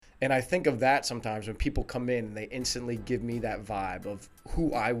And I think of that sometimes when people come in and they instantly give me that vibe of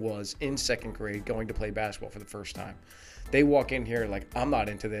who I was in second grade going to play basketball for the first time. They walk in here like, I'm not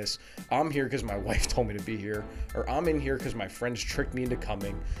into this. I'm here because my wife told me to be here. Or I'm in here because my friends tricked me into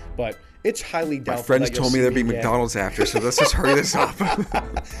coming. But it's highly doubtful. My friends told me there'd be McDonald's after, so let's just hurry this up.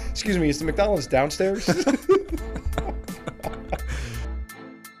 Excuse me, is the McDonald's downstairs?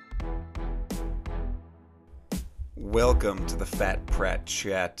 Welcome to the Fat Prat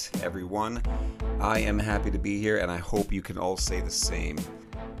Chat, everyone. I am happy to be here, and I hope you can all say the same.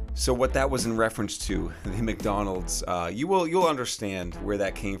 So what that was in reference to, the McDonald's, you'll understand where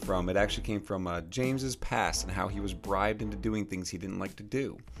that came from. It actually came from James's past and how he was bribed into doing things he didn't like to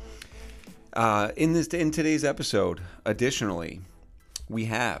do. In today's episode, additionally, we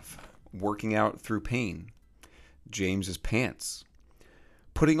have working out through pain, James's pants,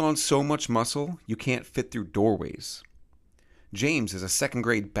 putting on so much muscle you can't fit through doorways. James is a second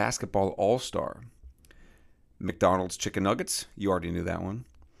grade basketball all-star. McDonald's chicken nuggets, you already knew that one.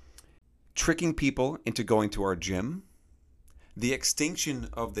 Tricking people into going to our gym. The extinction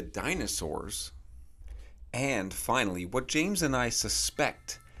of the dinosaurs. And finally, what James and I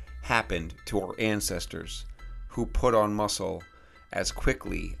suspect happened to our ancestors who put on muscle as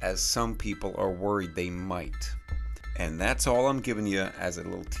quickly as some people are worried they might. And that's all I'm giving you as a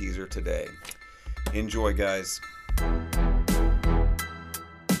little teaser today. Enjoy, guys.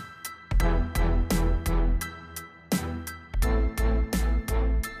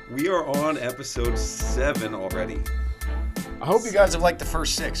 We are on episode 7 already. I hope you guys have liked the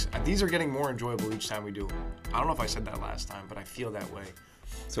first 6. These are getting more enjoyable each time we do them. I don't know if I said that last time, but I feel that way.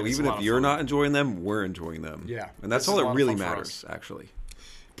 So even if you're not enjoying them, we're enjoying them. Yeah. And that's all that really matters, actually.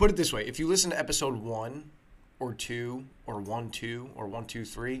 Put it this way. If you listen to episode 1 or 2 or 1-2 or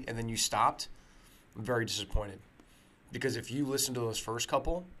 1-2-3 and then you stopped, I'm very disappointed. Because if you listen to those first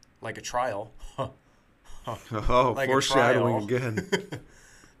couple, like a trial, like foreshadowing again.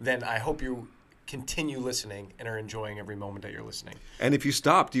 Then I hope you continue listening and are enjoying every moment that you're listening. And if you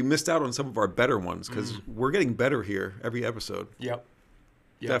stopped, you missed out on some of our better ones because we're getting better here every episode. Yep.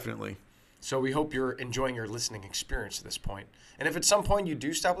 Definitely. So we hope you're enjoying your listening experience at this point. And if at some point you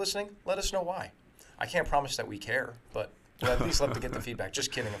do stop listening, let us know why. I can't promise that we care, but we'll at least love to get the feedback.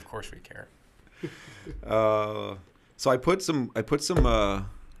 Just kidding, of course we care. So I put some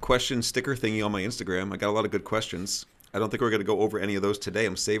question sticker thingy on my Instagram. I got a lot of good questions. I don't think we're going to go over any of those today.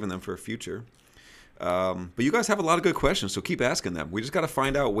 I'm saving them for a future. But you guys have a lot of good questions, so keep asking them. We just got to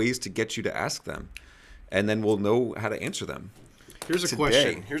find out ways to get you to ask them, and then we'll know how to answer them. Here's a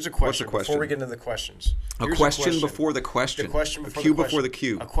question. What's the question? Before we get into the questions. A question before the question. The question before the cue before the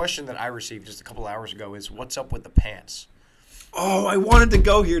cue. A question that I received just a couple hours ago is, what's up with the pants? Oh, I wanted to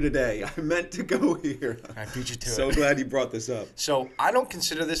go here today. I meant to go here. I beat you to it. So glad you brought this up. So I don't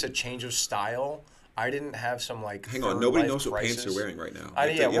consider this a change of style. I didn't have some Hang on, nobody knows what pants you're wearing right now.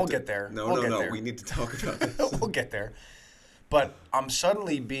 We'll get there. No. We need to talk about this. We'll get there. But I'm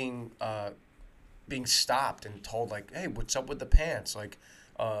suddenly being stopped and told, like, hey, what's up with the pants? Like,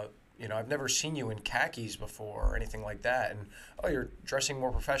 I've never seen you in khakis before or anything like that. And, oh, you're dressing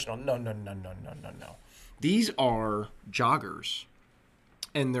more professional. No. These are joggers,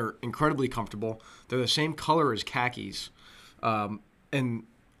 and they're incredibly comfortable. They're the same color as khakis, and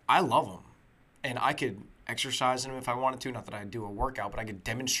I love them. And I could exercise in them if I wanted to. Not that I do a workout, but I could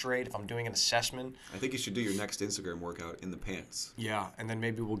demonstrate if I'm doing an assessment. I think you should do your next Instagram workout in the pants. Yeah, and then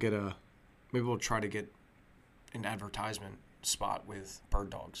maybe we'll try to get an advertisement spot with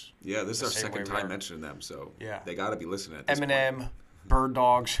bird dogs. Yeah, this is our second time mentioning them, so yeah, they got to be listening at this Eminem, point. bird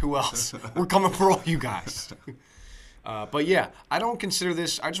dogs, who else? We're coming for all you guys. But yeah, I don't consider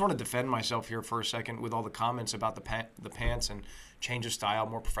this. I just want to defend myself here for a second with all the comments about the pants and change of style,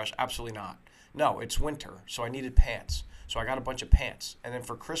 more professional. Absolutely not. No, it's winter, so I needed pants. So I got a bunch of pants. And then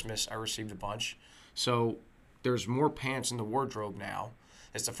for Christmas, I received a bunch. So there's more pants in the wardrobe now.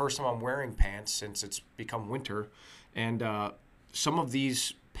 It's the first time I'm wearing pants since it's become winter. And some of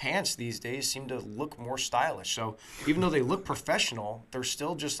these pants these days seem to look more stylish. So even though they look professional, they're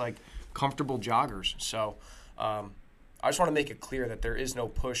still just like comfortable joggers. So I just want to make it clear that there is no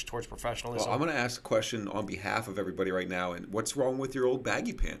push towards professionalism. Well, I'm going to ask a question on behalf of everybody right now. And what's wrong with your old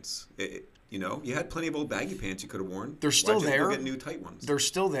baggy pants? You had plenty of old baggy pants you could have worn. They're still there. Why didn't you go get new tight ones? They're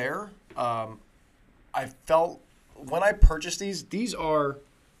still there. I felt when I purchased these are,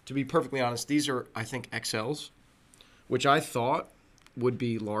 to be perfectly honest, these are, I think, XLs, which I thought would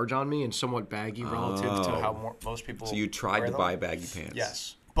be large on me and somewhat baggy relative to how most people So you tried to buy baggy pants.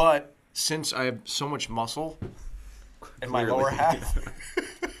 Yes. But since I have so much muscle in my lower half,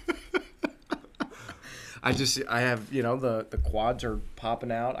 I have, the quads are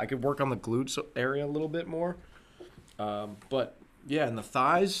popping out. I could work on the glutes area a little bit more. But yeah, and the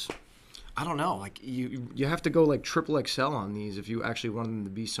thighs, I don't know. Like you have to go like triple XL on these if you actually want them to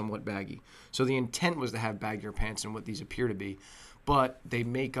be somewhat baggy. So the intent was to have baggier pants than what these appear to be, but they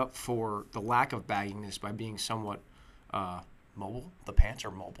make up for the lack of bagginess by being somewhat mobile. The pants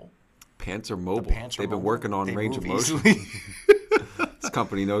are mobile. Pants are mobile. They've been mobile. working on They range of move motion. easily. This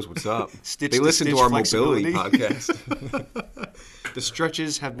company knows what's up. Stitch they to listen to stitch our mobility flexibility. podcast. The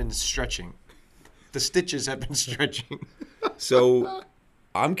stretches have been stretching. The stitches have been stretching. So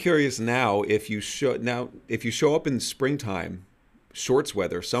I'm curious now if you show up in springtime, shorts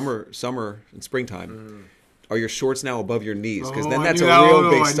weather, summer and springtime, are your shorts now above your knees? Because then that's a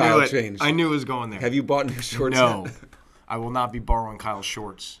real big style change. I knew it was going there. Have you bought new shorts? No, yet? I will not be borrowing Kyle's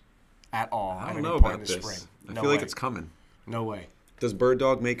shorts at all. I at don't any know point in about the this. spring. I No feel like way. it's coming. No way. Does Bird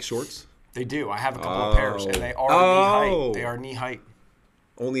Dog make shorts? They do. I have a couple of pairs, and they are knee height. They are knee height.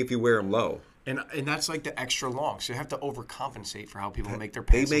 Only if you wear them low. And that's like the extra long. So you have to overcompensate for how people make their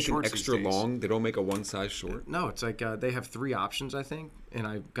They pants make and an shorts extra these days. long. They don't make a one size short. No, it's like they have 3 options, I think, and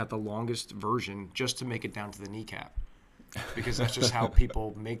I got the longest version just to make it down to the kneecap, because that's just how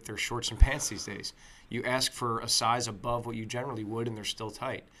people make their shorts and pants these days. You ask for a size above what you generally would, and they're still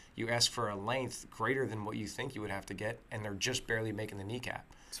tight. You ask for a length greater than what you think you would have to get, and they're just barely making the kneecap.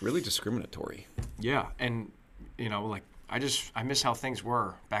 It's really discriminatory. Yeah, and I miss how things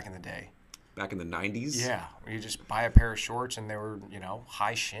were back in the day. Back in the 90s? Yeah, where you just buy a pair of shorts and they were,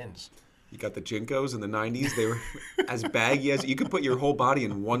 high shins. You got the Jinkos in the 90s. They were as baggy as you could put your whole body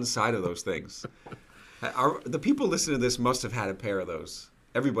in one side of those things. The people listening to this must have had a pair of those.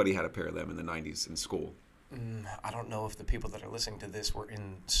 Everybody had a pair of them in the 90s in school. I don't know if the people that are listening to this were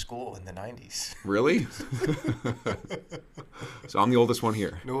in school in the 90s. Really? So I'm the oldest one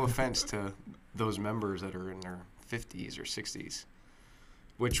here. No offense to those members that are in their 50s or 60s,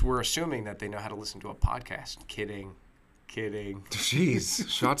 which we're assuming that they know how to listen to a podcast. Kidding. Jeez,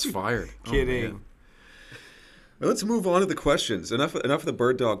 shots fired. Kidding. Oh, well, let's move on to the questions. Enough of the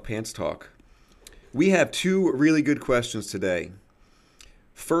Bird Dog pants talk. We have 2 really good questions today.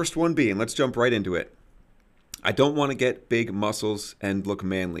 First one being, let's jump right into it. I don't want to get big muscles and look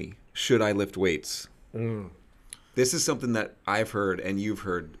manly. Should I lift weights? This is something that I've heard and you've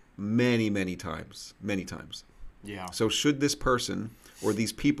heard many, many times. Many times. Yeah. So should this person or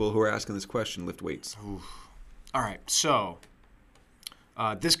these people who are asking this question lift weights? Oof. All right. So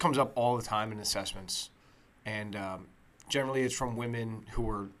this comes up all the time in assessments. And generally it's from women who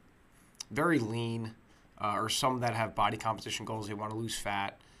are very lean or some that have body composition goals. They want to lose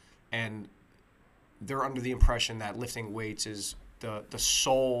fat. And they're under the impression that lifting weights is the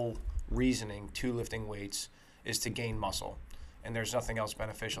sole reasoning to lifting weights is to gain muscle. And there's nothing else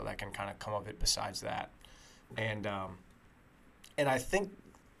beneficial that can kind of come of it besides that. And I think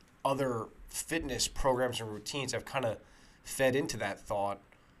other fitness programs and routines have kind of fed into that thought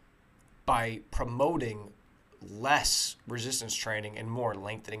by promoting less resistance training and more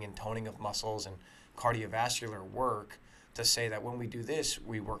lengthening and toning of muscles and cardiovascular work to say that when we do this,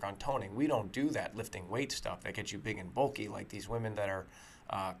 we work on toning. We don't do that lifting weight stuff that gets you big and bulky like these women that are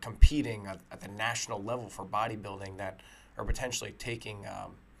competing at the national level for bodybuilding that are potentially taking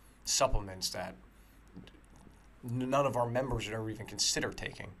supplements that none of our members would ever even consider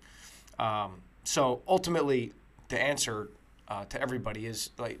taking. So ultimately, the answer to everybody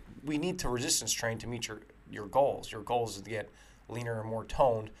is like we need to resistance train to meet your goals. Your goals is to get leaner and more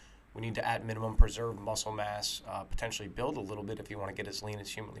toned. We need to, at minimum, preserve muscle mass, potentially build a little bit if you want to get as lean as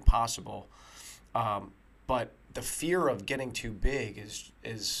humanly possible. But the fear of getting too big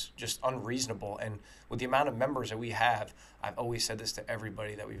is just unreasonable. And with the amount of members that we have, I've always said this to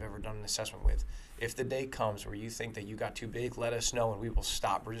everybody that we've ever done an assessment with. If the day comes where you think that you got too big, let us know and we will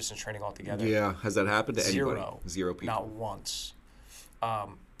stop resistance training altogether. Yeah, has that happened to anybody? Zero people. Not once.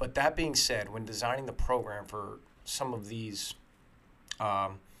 But that being said, when designing the program for some of these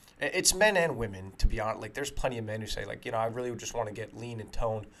it's men and women, to be honest. Like, there's plenty of men who say, like, I really just want to get lean and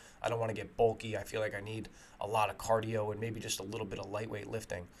toned. I don't want to get bulky. I feel like I need a lot of cardio and maybe just a little bit of lightweight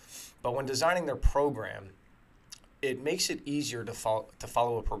lifting. But when designing their program, it makes it easier to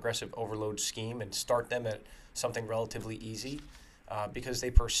follow a progressive overload scheme and start them at something relatively easy because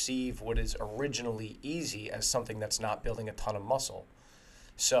they perceive what is originally easy as something that's not building a ton of muscle.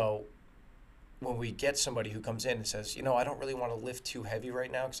 So when we get somebody who comes in and says, I don't really want to lift too heavy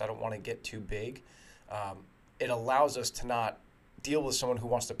right now because I don't want to get too big, it allows us to not deal with someone who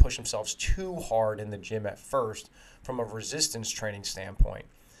wants to push themselves too hard in the gym at first from a resistance training standpoint.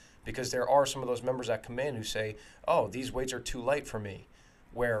 Because there are some of those members that come in who say, oh, these weights are too light for me,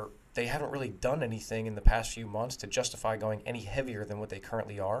 where they haven't really done anything in the past few months to justify going any heavier than what they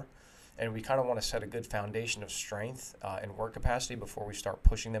currently are. And we kind of want to set a good foundation of strength and work capacity before we start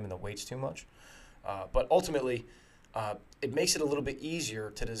pushing them in the weights too much. But ultimately, it makes it a little bit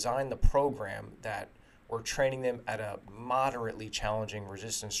easier to design the program that we're training them at a moderately challenging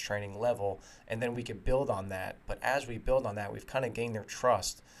resistance training level, and then we can build on that. But as we build on that, we've kind of gained their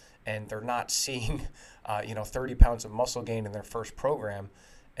trust, and they're not seeing 30 pounds of muscle gain in their first program.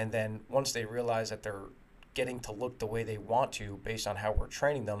 And then once they realize that they're getting to look the way they want to based on how we're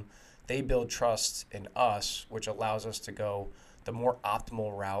training them, they build trust in us, which allows us to go the more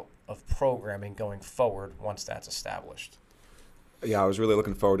optimal route of programming going forward once that's established. Yeah, I was really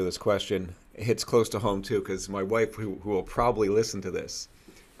looking forward to this question. It hits close to home, too, because my wife, who will probably listen to this,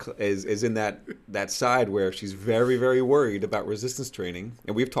 is in that side where she's very, very worried about resistance training.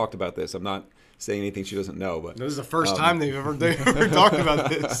 And we've talked about this. I'm not saying anything she doesn't know, but this is the first time they've ever talked about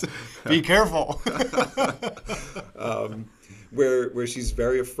this. Be careful. Where she's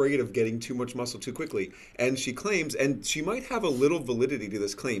very afraid of getting too much muscle too quickly. And she claims, and she might have a little validity to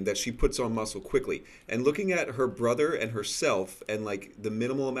this claim, that she puts on muscle quickly. And looking at her brother and herself and like the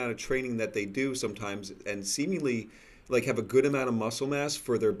minimal amount of training that they do sometimes, and seemingly like have a good amount of muscle mass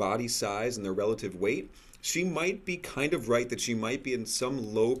for their body size and their relative weight, she might be kind of right that she might be in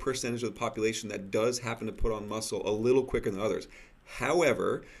some low percentage of the population that does happen to put on muscle a little quicker than others.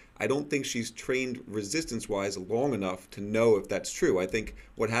 However, I don't think she's trained resistance-wise long enough to know if that's true. I think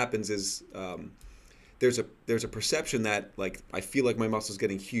what happens is there's a perception that, like, I feel like my muscle's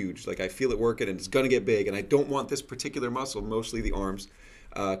getting huge, like I feel it working and it's gonna get big, and I don't want this particular muscle, mostly the arms,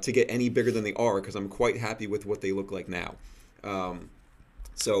 to get any bigger than they are because I'm quite happy with what they look like now.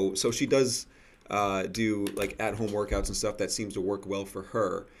 So she does do like at-home workouts and stuff that seems to work well for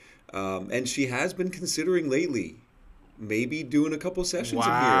her, and she has been considering lately maybe doing a couple sessions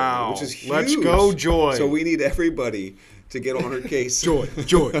in here, which is huge. Let's go, Joy. So we need everybody to get on her case. Joy,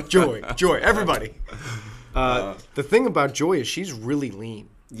 everybody. The thing about Joy is she's really lean.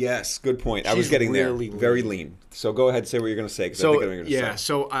 Yes, good point. I She's was getting really there. Very lean. So go ahead, say what you're going to say. So I think I know what you're gonna say.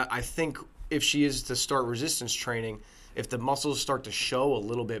 So I think if she is to start resistance training, if the muscles start to show a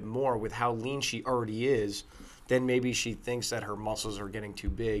little bit more with how lean she already is, then maybe she thinks that her muscles are getting too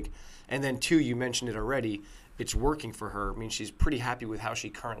big. And then two, you mentioned it already, it's working for her. I mean, she's pretty happy with how she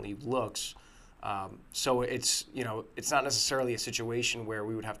currently looks. So it's not necessarily a situation where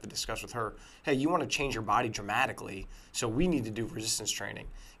we would have to discuss with her, hey, you want to change your body dramatically, so we need to do resistance training.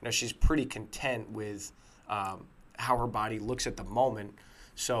 She's pretty content with how her body looks at the moment.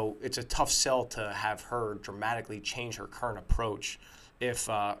 So it's a tough sell to have her dramatically change her current approach. If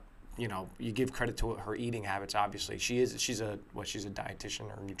you give credit to her eating habits, obviously she's a dietitian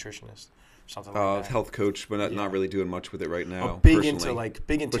or nutritionist. Something like that. Health coach, but not really doing much with it right now. Big into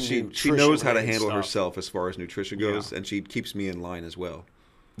nutrition. But she knows how to handle herself as far as nutrition goes, Yeah. and she keeps me in line as well.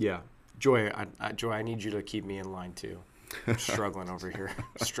 Yeah, Joy, I need you to keep me in line too. I'm struggling over here.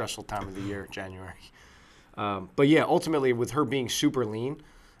 Stressful time of the year, January. But yeah, ultimately with her being super lean,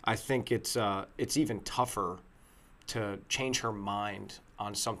 I think it's even tougher to change her mind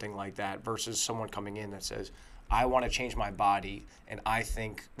on something like that versus someone coming in that says, I want to change my body, and I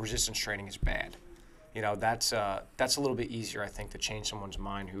think resistance training is bad. That's a little bit easier, I think, to change someone's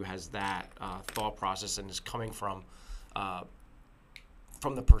mind who has that thought process and is coming from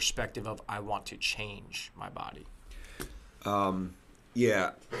the perspective of I want to change my body. Yeah,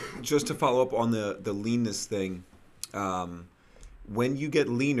 just to follow up on the leanness thing, when you get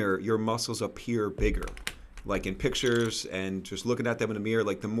leaner, your muscles appear bigger. Like in pictures and just looking at them in a mirror,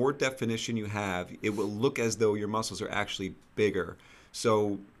 like the more definition you have, it will look as though your muscles are actually bigger.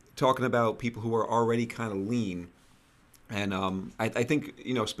 So talking about people who are already kind of lean, and I think,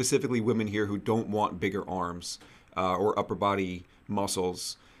 specifically women here who don't want bigger arms or upper body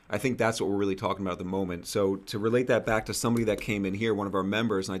muscles, I think that's what we're really talking about at the moment. So to relate that back to somebody that came in here, one of our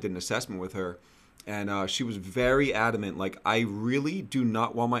members, and I did an assessment with her, and she was very adamant, like, I really do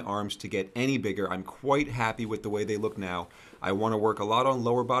not want my arms to get any bigger. I'm quite happy with the way they look now. I want to work a lot on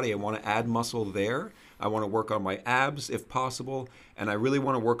lower body. I want to add muscle there. I want to work on my abs if possible. And I really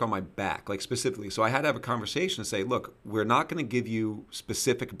want to work on my back, like specifically. So I had to have a conversation and say, look, we're not going to give you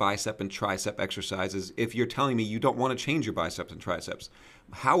specific bicep and tricep exercises if you're telling me you don't want to change your biceps and triceps.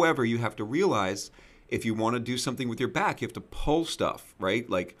 However, you have to realize if you want to do something with your back, you have to pull stuff, right?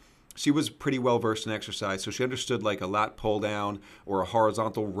 Like, she was pretty well versed in exercise, so she understood like a lat pull down or a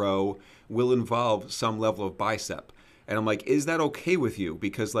horizontal row will involve some level of bicep. And I'm like, is that okay with you?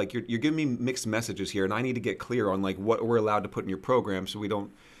 Because like you're giving me mixed messages here, and I need to get clear on like what we're allowed to put in your program, so we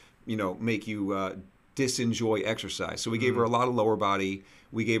don't, make you disenjoy exercise. So we gave her a lot of lower body.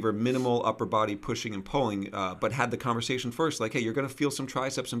 We gave her minimal upper body pushing and pulling, but had the conversation first, like, hey, you're going to feel some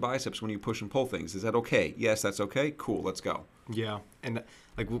triceps and biceps when you push and pull things. Is that okay? Yes, that's okay. Cool, let's go. Yeah, and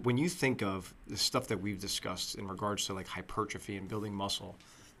like when you think of the stuff that we've discussed in regards to like hypertrophy and building muscle,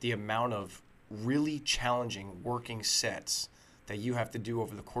 the amount of really challenging working sets that you have to do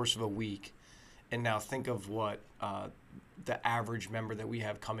over the course of a week, and now think of what the average member that we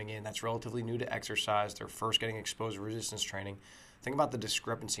have coming in that's relatively new to exercise, they're first getting exposed to resistance training. Think about the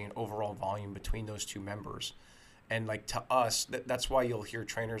discrepancy in overall volume between those two members. And like to us, that's why you'll hear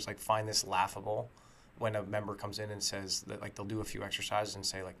trainers like find this laughable when a member comes in and says that like they'll do a few exercises and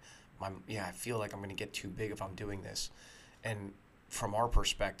say like, I feel like I'm going to get too big if I'm doing this. And from our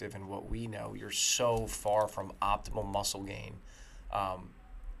perspective and what we know, you're so far from optimal muscle gain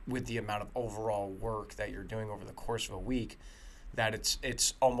with the amount of overall work that you're doing over the course of a week, that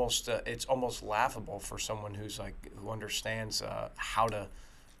it's almost laughable for someone who understands how to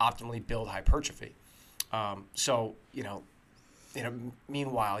optimally build hypertrophy. So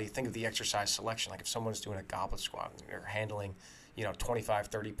meanwhile, you think of the exercise selection, like if someone's doing a goblet squat and they're handling 25,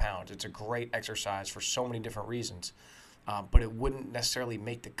 30 pounds, it's a great exercise for so many different reasons, but it wouldn't necessarily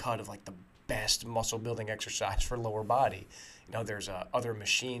make the cut of like the best muscle building exercise for lower body. There's other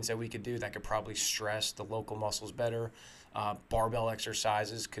machines that we could do that could probably stress the local muscles better. Barbell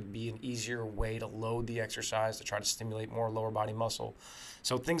exercises could be an easier way to load the exercise to try to stimulate more lower body muscle.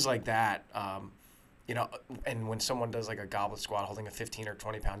 So things like that, and when someone does like a goblet squat holding a 15 or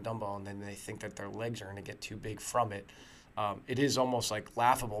 20 pound dumbbell and then they think that their legs are going to get too big from it, it is almost like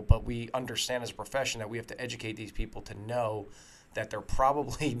laughable, but we understand as a profession that we have to educate these people to know that they're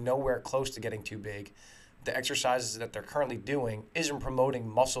probably nowhere close to getting too big. The exercises that they're currently doing isn't promoting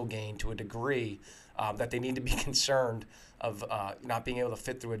muscle gain to a degree that they need to be concerned of not being able to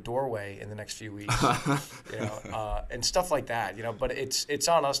fit through a doorway in the next few weeks, and stuff like that. But it's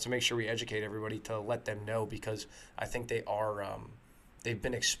on us to make sure we educate everybody to let them know, because I think they are they've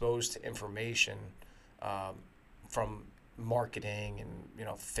been exposed to information from marketing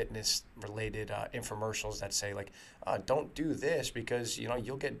and fitness related infomercials that say like don't do this because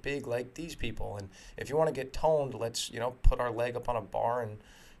you'll get big like these people, and if you want to get toned, let's put our leg up on a bar and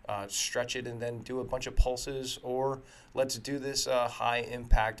stretch it and then do a bunch of pulses, or let's do this high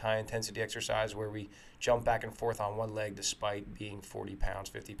impact, high intensity exercise where we jump back and forth on one leg despite being 40 pounds,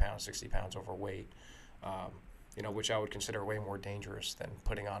 50 pounds, 60 pounds overweight, which I would consider way more dangerous than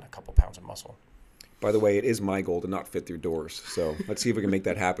putting on a couple pounds of muscle. By the way, it is my goal to not fit through doors. So let's see if we can make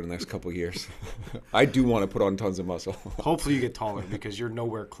that happen in the next couple of years. I do want to put on tons of muscle. Hopefully you get taller, because you're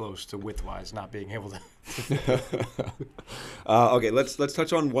nowhere close to width-wise not being able to. Okay, let's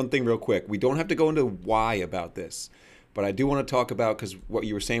touch on one thing real quick. We don't have to go into why about this, but I do want to talk about, because what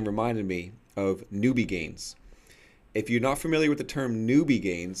you were saying reminded me of newbie gains. If you're not familiar with the term newbie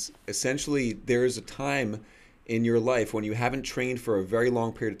gains, essentially there is a time in your life when you haven't trained for a very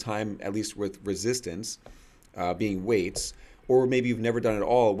long period of time, at least with resistance, being weights, or maybe you've never done it at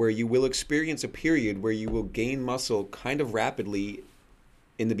all, where you will experience a period where you will gain muscle kind of rapidly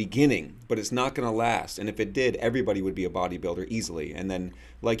in the beginning, but it's not going to last. And if it did, everybody would be a bodybuilder easily. And then,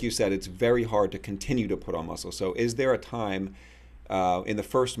 like you said, it's very hard to continue to put on muscle. So is there a time in the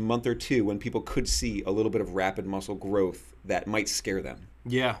first month or two when people could see a little bit of rapid muscle growth that might scare them?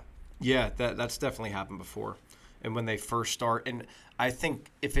 Yeah, that's definitely happened before. And when they first start, and I think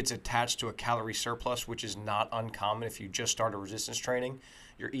if it's attached to a calorie surplus, which is not uncommon if you just start a resistance training,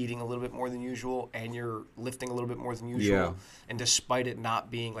 you're eating a little bit more than usual and you're lifting a little bit more than usual. Yeah. And despite it not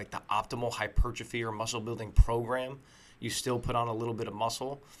being like the optimal hypertrophy or muscle building program, you still put on a little bit of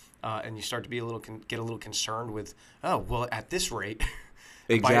muscle, and you start to be get a little concerned with, oh, well, at this rate,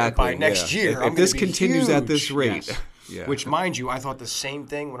 exactly, by next year, if this continues huge. at this rate. Yes. Yeah. Which, mind you, I thought the same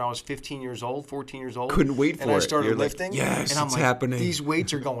thing when I was 14 years old. Couldn't wait for it. And I started lifting. Like, yes, and I'm it's like, happening. These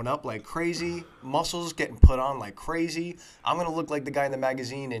weights are going up like crazy. Muscles getting put on like crazy. I'm going to look like the guy in the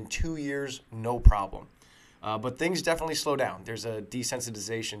magazine in 2 years, no problem. But things definitely slow down. There's a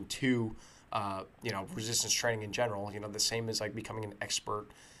desensitization to, resistance training in general. The same as like becoming an expert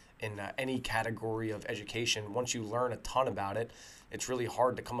in any category of education. Once you learn a ton about it, it's really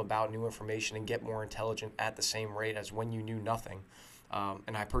hard to come about new information and get more intelligent at the same rate as when you knew nothing.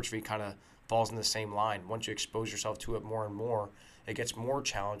 And hypertrophy kind of falls in the same line. Once you expose yourself to it more and more, it gets more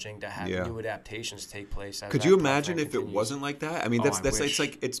challenging to have new adaptations take place. Could you imagine if it wasn't like that? I mean, it's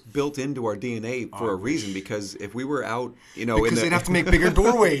like it's built into our DNA for a reason. Because if we were out, because they'd have to make bigger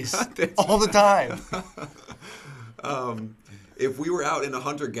doorways all the time. if we were out in a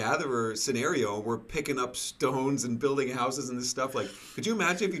hunter-gatherer scenario, we're picking up stones and building houses and this stuff, like, could you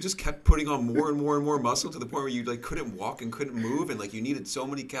imagine if you just kept putting on more and more and more muscle to the point where you like couldn't walk and couldn't move, and like you needed so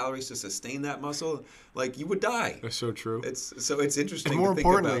many calories to sustain that muscle, like you would die. That's so true. It's interesting And more to think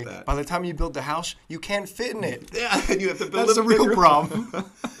importantly, about that. by the time you build the house, you can't fit in it. Yeah, and you have to build That's a the real bigger problem.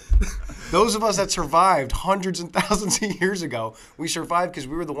 Those of us that survived hundreds and thousands of years ago, we survived because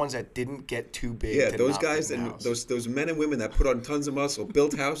we were the ones that didn't get too big. Yeah, to those not guys fit in the and house. those men and women that put on tons of muscle,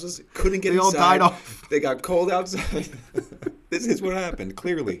 built houses, couldn't get They inside. all died off. They got cold outside. This is what happened,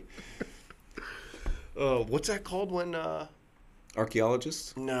 clearly. What's that called when?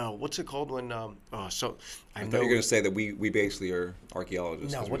 Archaeologists? No, what's it called when? I I know thought you were going to say that we basically are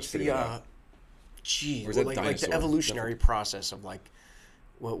archaeologists. No, 'cause we're what's just figuring it the? out. Gee, Or is that like the dinosaur? evolutionary process of like,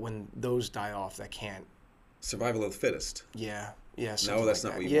 when those die off that can't. Survival of the fittest. Yeah. that's Something not like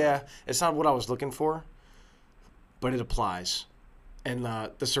what that. you Yeah, want. it's not what I was looking for, but it applies. And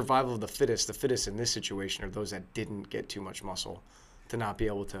the survival of the fittest in this situation are those that didn't get too much muscle to not be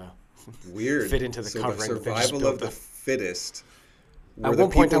able to Weird. fit into the so covering. the that they just survival built of the up. fittest were At the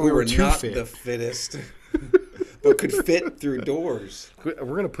one point in people time, we who were were too not fit. the fittest, but could fit through doors. We're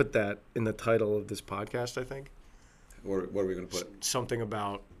going to put that in the title of this podcast, I think. What are we going to put? Something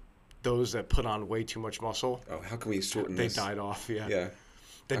about those that put on way too much muscle. Oh, how can we shorten They this? died off, yeah. Yeah.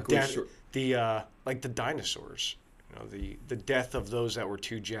 The How can we death, short- like the dinosaurs, the death of those that were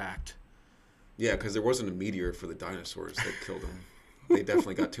too jacked. Yeah, because there wasn't a meteor for the dinosaurs that killed them. They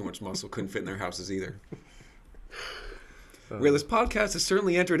definitely got too much muscle, couldn't fit in their houses either. Well, this podcast has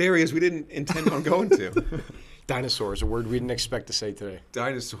certainly entered areas we didn't intend on going to. Dinosaurs, a word we didn't expect to say today.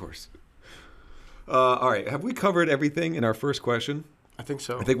 Dinosaurs. All right, have we covered everything in our first question? I think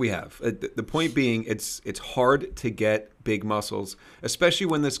so. I think we have. The point being, it's hard to get big muscles, especially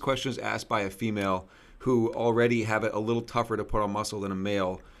when this question is asked by a female who already have it a little tougher to put on muscle than a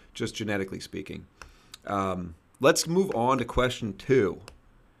male, just genetically speaking. Let's move on to question 2.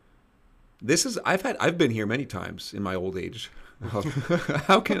 This is I've been here many times in my old age.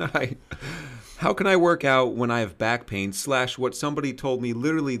 How can I work out when I have back pain / what somebody told me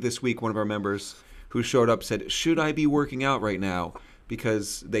literally this week, one of our members who showed up said, should I be working out right now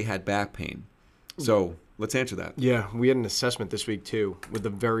because they had back pain? So let's answer that. Yeah, we had an assessment this week too with the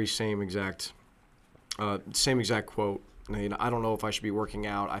very same exact quote. I don't know if I should be working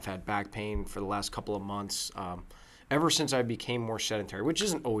out. I've had back pain for the last couple of months, ever since I became more sedentary, which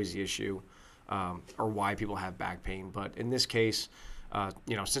isn't always the issue, or why people have back pain. But in this case,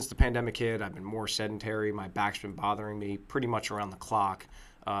 since the pandemic hit, I've been more sedentary. My back's been bothering me pretty much around the clock,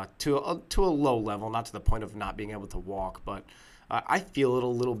 to a low level, not to the point of not being able to walk, but I feel it a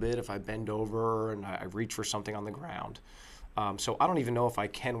little bit if I bend over and I reach for something on the ground. So I don't even know if I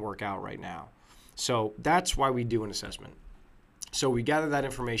can work out right now. So that's why we do an assessment. So we gather that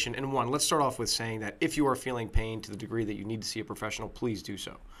information. And one, let's start off with saying that if you are feeling pain to the degree that you need to see a professional, please do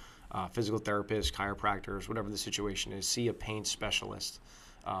so. Physical therapists, chiropractors, whatever the situation is, see a pain specialist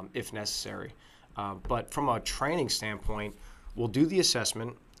if necessary. But from a training standpoint, we'll do the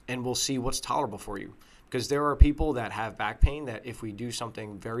assessment and we'll see what's tolerable for you. Because there are people that have back pain that if we do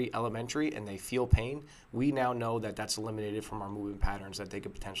something very elementary and they feel pain, we now know that that's eliminated from our movement patterns that they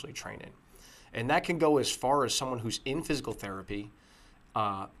could potentially train in. And that can go as far as someone who's in physical therapy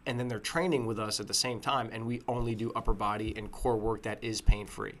and then they're training with us at the same time, and we only do upper body and core work that is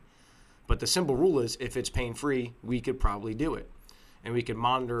pain-free. But the simple rule is if it's pain-free, we could probably do it. And we could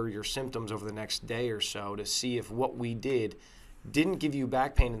monitor your symptoms over the next day or so to see if what we didn't give you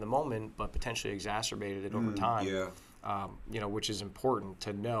back pain in the moment, but potentially exacerbated it over time. Yeah. Which is important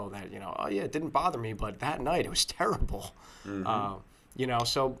to know that, it didn't bother me, but that night it was terrible.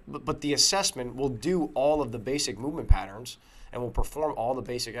 But the assessment will do all of the basic movement patterns and will perform all the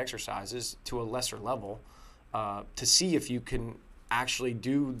basic exercises to a lesser level to see if you can actually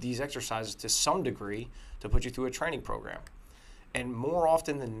do these exercises to some degree to put you through a training program. And more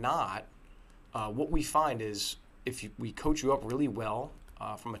often than not, what we find is if we coach you up really well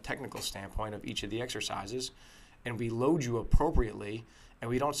from a technical standpoint of each of the exercises, and we load you appropriately, and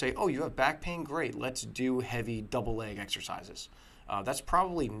we don't say, oh, you have back pain? Great, let's do heavy double leg exercises. That's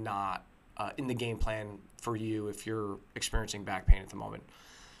probably not in the game plan for you if you're experiencing back pain at the moment.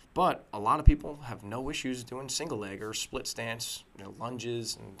 But a lot of people have no issues doing single leg or split stance,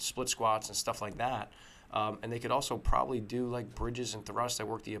 lunges and split squats and stuff like that. And they could also probably do like bridges and thrusts that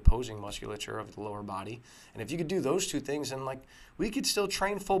work the opposing musculature of the lower body. And if you could do those two things, then we could still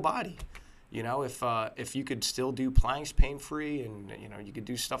train full body. If you could still do planks pain-free and you could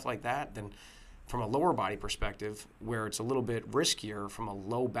do stuff like that, then from a lower body perspective, where it's a little bit riskier from a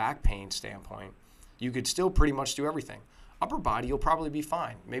low back pain standpoint, you could still pretty much do everything. upper body, you'll probably be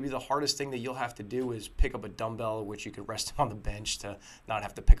fine. Maybe the hardest thing that you'll have to do is pick up a dumbbell, which you could rest on the bench to not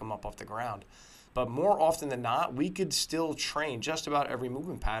have to pick them up off the ground. But more often than not, we could still train just about every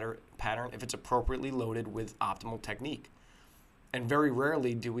movement pattern if it's appropriately loaded with optimal technique. And very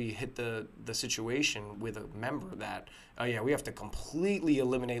rarely do we hit the situation with a member that, oh yeah, we have to completely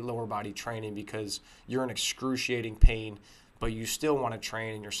eliminate lower body training because you're in excruciating pain, but you still want to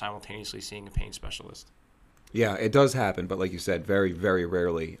train and you're simultaneously seeing a pain specialist. Yeah, it does happen, but like you said, very, very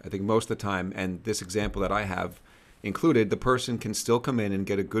rarely. I think most of the time, and this example that I have included, the person can still come in and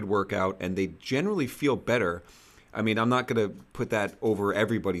get a good workout, and they generally feel better. I mean, I'm not going to put that over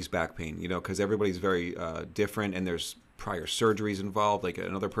everybody's back pain, because everybody's very different, and there's prior surgeries involved. Like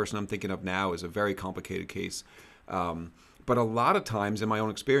another person I'm thinking of now is a very complicated case. But a lot of times in my own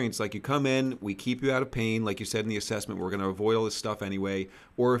experience, like you come in, we keep you out of pain. Like you said in the assessment, we're going to avoid all this stuff anyway.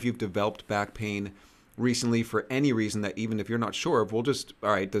 Or if you've developed back pain recently for any reason that even if you're not sure of, we'll just, all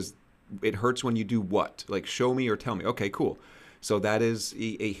right, does it hurts when you do what? Like show me or tell me. Okay, cool. So that is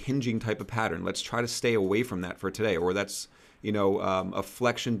a hinging type of pattern. Let's try to stay away from that for today. Or that's, a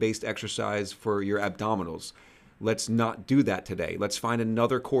flexion-based exercise for your abdominals. Let's not do that today. Let's find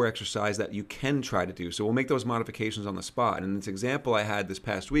another core exercise that you can try to do. So we'll make those modifications on the spot. And in this example I had this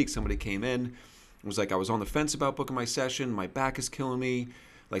past week, somebody came in, was like, I was on the fence about booking my session. My back is killing me.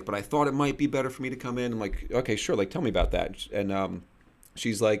 But I thought it might be better for me to come in. I'm like, okay, sure. Tell me about that. And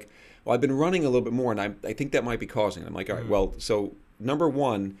she's like, well, I've been running a little bit more, and I think that might be causing it. I'm like, all right, well, so number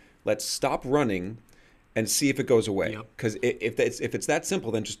one, let's stop running and see if it goes away. Because if it's that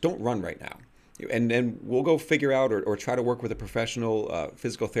simple, then just don't run right now. And then we'll go figure out or try to work with a professional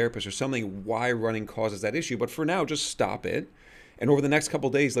physical therapist or something why running causes that issue. But for now, just stop it. And over the next couple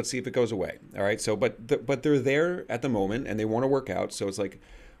of days, let's see if it goes away. All right. So, but they're there at the moment and they want to work out. So it's like,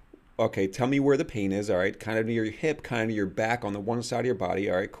 okay, tell me where the pain is. All right. Kind of near your hip, kind of near your back on the one side of your body.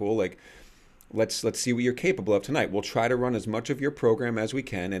 All right, cool. Let's see what you're capable of tonight. We'll try to run as much of your program as we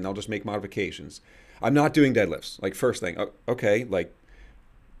can, and I'll just make modifications. I'm not doing deadlifts. First thing, okay,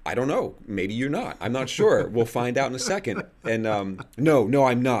 I don't know. Maybe you're not. I'm not sure. We'll find out in a second. And no,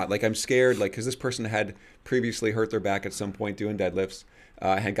 I'm not. I'm scared, because this person had previously hurt their back at some point doing deadlifts,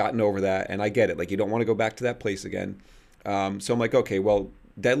 had gotten over that, and I get it. You don't want to go back to that place again. So I'm like, okay, well,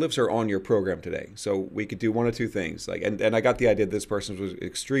 deadlifts are on your program today. So we could do one or two things. And I got the idea that this person was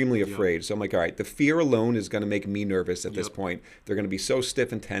extremely afraid. So I'm like, all right, the fear alone is going to make me nervous at this point. They're going to be so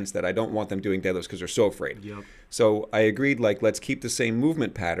stiff and tense that I don't want them doing deadlifts because they're so afraid. So I agreed, let's keep the same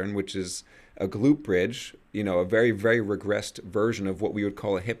movement pattern, which is a glute bridge, a very, very regressed version of what we would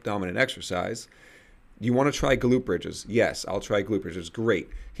call a hip dominant exercise. You want to try glute bridges? Yes, I'll try glute bridges. Great.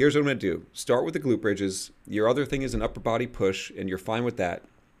 Here's what I'm going to do. Start with the glute bridges. Your other thing is an upper body push, and you're fine with that.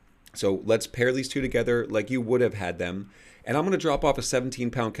 So let's pair these two together like you would have had them. And I'm going to drop off a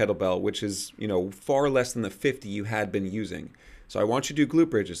 17-pound kettlebell, which is, far less than the 50 you had been using. So I want you to do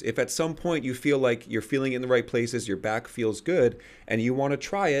glute bridges. If at some point you feel like you're feeling it in the right places, your back feels good, and you want to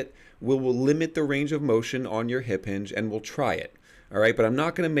try it, we'll limit the range of motion on your hip hinge, and we'll try it. All right, but I'm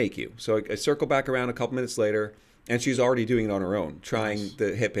not going to make you. So I circle back around a couple minutes later, and she's already doing it on her own, trying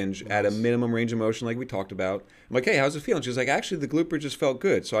the hip hinge at a minimum range of motion like we talked about. I'm like, hey, how's it feeling? She's like, actually, the glute bridges felt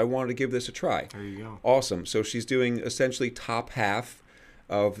good, so I wanted to give this a try. There you go. Awesome. So she's doing essentially top half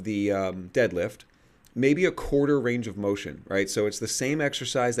of the deadlift, maybe a quarter range of motion, right? So it's the same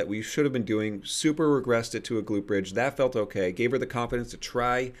exercise that we should have been doing, super regressed it to a glute bridge. That felt okay. Gave her the confidence to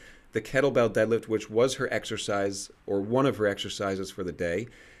try the kettlebell deadlift, which was her exercise or one of her exercises for the day,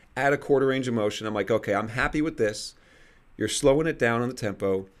 at a quarter range of motion. I'm like, okay, I'm happy with this. You're slowing it down on the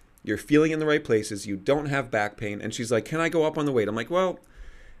tempo. You're feeling in the right places. You don't have back pain. And she's like, can I go up on the weight? I'm like, well,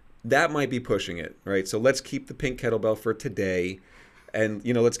 that might be pushing it, right? So let's keep the pink kettlebell for today. And,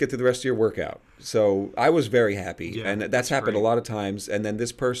 let's get through the rest of your workout. So I was very happy. And that's happened a lot of times. And then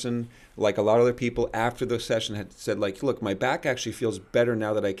this person, like a lot of other people after the session, had said, look, my back actually feels better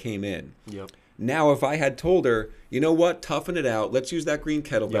now that I came in. Now, if I had told her, you know what, toughen it out. Let's use that green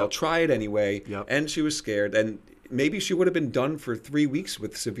kettlebell. Try it anyway. And she was scared. And maybe she would have been done for 3 weeks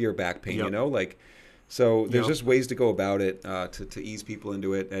with severe back pain, So there's just ways to go about it to ease people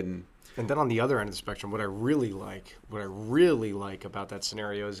into it. And then on the other end of the spectrum, what I really like about that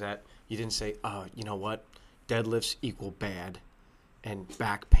scenario is that you didn't say, oh, you know what, deadlifts equal bad and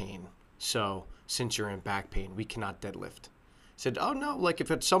back pain. So since you're in back pain, we cannot deadlift. Said, oh no, if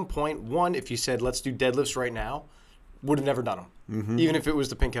at some point, if you said, let's do deadlifts right now, would have never done them, even if it was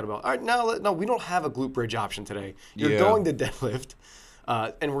the pink kettlebell. All right, no, we don't have a glute bridge option today. You're going to deadlift,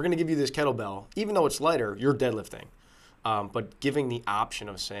 and we're going to give you this kettlebell. Even though it's lighter, you're deadlifting. But giving the option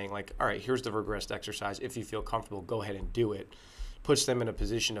of saying, like, all right, here's the regressed exercise. If you feel comfortable, go ahead and do it. Puts them in a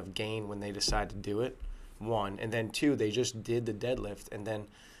position of gain when they decide to do it, one. And then two, they just did the deadlift. And then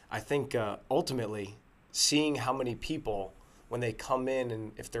I think ultimately seeing how many people, when they come in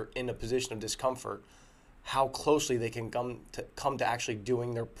and if they're in a position of discomfort, how closely they can come to actually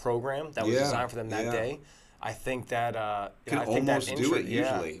doing their program that was designed for them that day. I think that can almost do it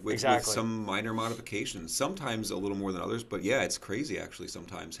usually with exactly. some minor modifications. Sometimes a little more than others, but yeah, it's crazy actually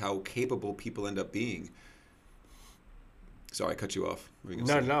sometimes how capable people end up being. Sorry, I cut you off.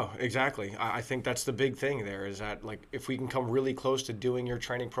 No, exactly. I think that's the big thing there is that, like, if we can come really close to doing your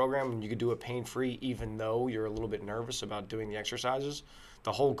training program and you could do it pain-free even though you're a little bit nervous about doing the exercises,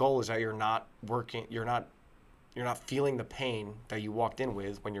 the whole goal is that you're not feeling the pain that you walked in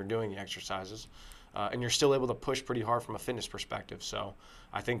with when you're doing the exercises, and you're still able to push pretty hard from a fitness perspective. So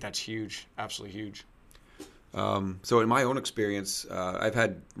I think that's huge, absolutely huge. So in my own experience, I've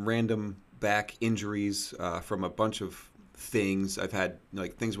had random back injuries from a bunch of things. I've had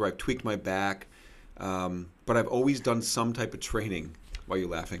like things where I've tweaked my back, but I've always done some type of training. Why are you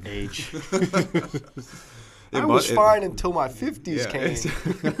laughing? Age. I was fine until my 50s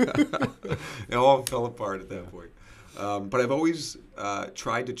came. It all fell apart at that point. But I've always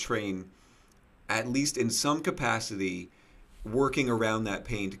tried to train, at least in some capacity, working around that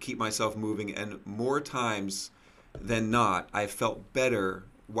pain to keep myself moving. And more times than not, I felt better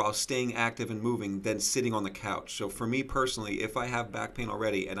while staying active and moving than sitting on the couch. So for me personally, if I have back pain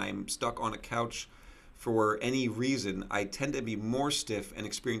already and I'm stuck on a couch for any reason, I tend to be more stiff and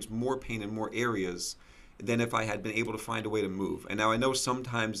experience more pain in more areas than if I had been able to find a way to move. And now I know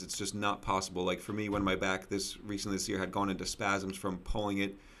sometimes it's just not possible. Like for me, when my back recently this year had gone into spasms from pulling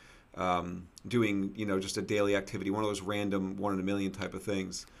it, doing just a daily activity, one of those random 1 in a million type of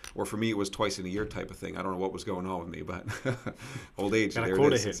things. Or for me, it was twice in a year type of thing. I don't know what was going on with me, but old age. Got a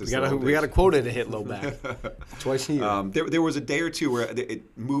quota hit. We got a quota to hit low back. Twice a year. There was a day or two where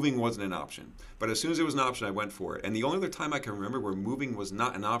moving wasn't an option. But as soon as it was an option, I went for it. And the only other time I can remember where moving was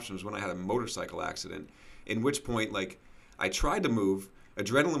not an option was when I had a motorcycle accident. In which point, I tried to move.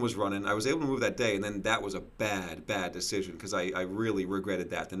 Adrenaline was running. I was able to move that day, and then that was a bad decision because I really regretted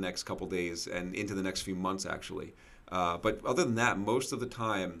that the next couple days and into the next few months, actually. But other than that, most of the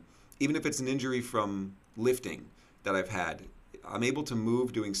time, even if it's an injury from lifting that I've had, I'm able to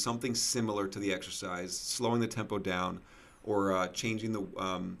move doing something similar to the exercise, slowing the tempo down, or changing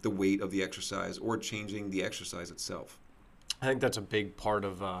the weight of the exercise, or changing the exercise itself. I think that's a big part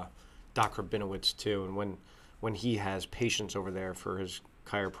of Doc Rabinowitz, too, and when he has patients over there for his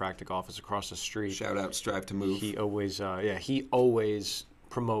chiropractic office across the street. Shout out, Strive to Move. He always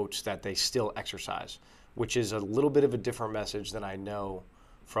promotes that they still exercise, which is a little bit of a different message than I know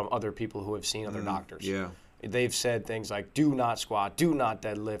from other people who have seen other doctors. Yeah. They've said things like, do not squat, do not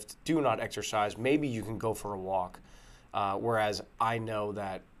deadlift, do not exercise. Maybe you can go for a walk. Whereas I know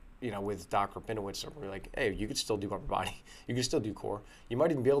that, with Dr. Rabinowitz, we're like, hey, you could still do upper body. You could still do core. You might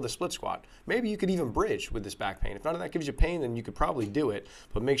even be able to split squat. Maybe you could even bridge with this back pain. If none of that gives you pain, then you could probably do it.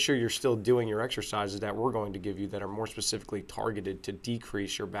 But make sure you're still doing your exercises that we're going to give you that are more specifically targeted to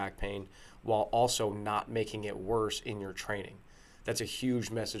decrease your back pain while also not making it worse in your training. That's a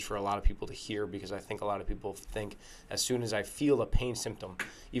huge message for a lot of people to hear because I think a lot of people think as soon as I feel a pain symptom,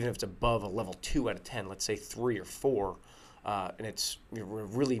 even if it's above a level 2 out of 10, let's say 3 or 4, and it's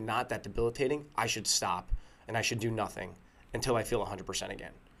really not that debilitating, I should stop and I should do nothing until I feel 100%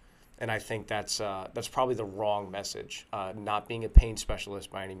 again. And I think that's probably the wrong message, not being a pain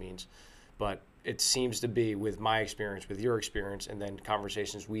specialist by any means. But it seems to be, with my experience, with your experience, and then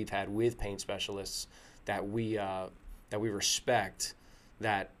conversations we've had with pain specialists that we respect,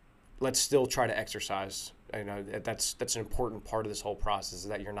 that let's still try to exercise. That's an important part of this whole process, is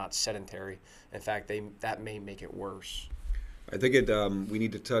that you're not sedentary. In fact, that may make it worse. I think we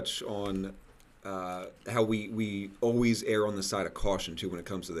need to touch on how we always err on the side of caution too when it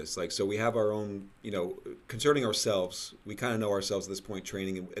comes to this. So we have our own, concerning ourselves, we kind of know ourselves at this point,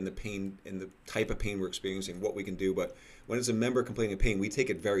 training and the pain and the type of pain we're experiencing, what we can do. But when it's a member complaining of pain, we take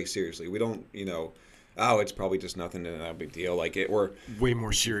it very seriously. We don't, oh, it's probably just nothing and not a big deal. We're way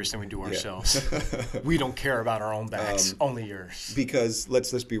more serious than we do ourselves. We don't care about our own backs, only yours. Because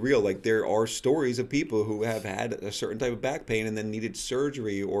let's be real. There are stories of people who have had a certain type of back pain and then needed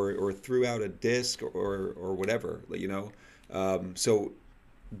surgery or threw out a disc or whatever. So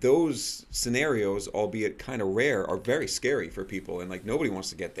those scenarios, albeit kind of rare, are very scary for people, and nobody wants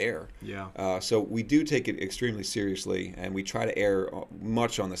to get there. Yeah. So we do take it extremely seriously, and we try to err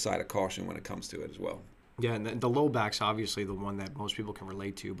much on the side of caution when it comes to it as well. Yeah, and the low back's obviously the one that most people can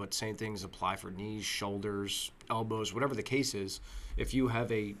relate to, but same things apply for knees, shoulders, elbows, whatever the case is. If you have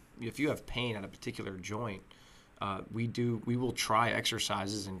pain at a particular joint, we will try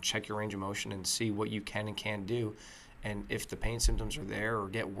exercises and check your range of motion and see what you can and can't do. And if the pain symptoms are there or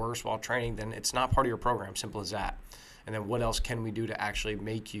get worse while training, then it's not part of your program. Simple as that. And then what else can we do to actually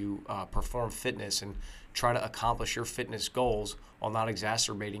make you perform fitness and try to accomplish your fitness goals while not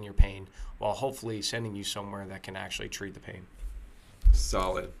exacerbating your pain, while hopefully sending you somewhere that can actually treat the pain.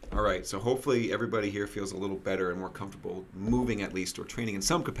 Solid. All right. So hopefully everybody here feels a little better and more comfortable moving at least or training in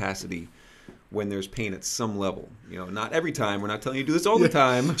some capacity when there's pain at some level. You know, not every time. We're not telling you to do this all the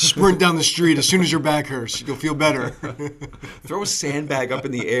time. Sprint down the street as soon as your back hurts. You'll feel better. Throw a sandbag up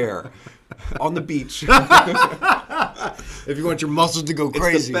in the air on the beach. If you want your muscles to go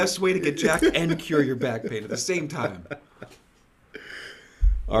crazy. It's the best way to get jacked and cure your back pain at the same time.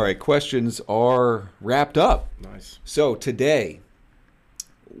 All right, questions are wrapped up. Nice. So today,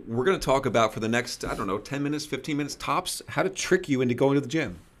 we're going to talk about for the next, 10 minutes, 15 minutes tops, how to trick you into going to the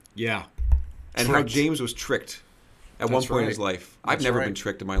gym. Yeah. And how James was tricked at one point in his life. I've never been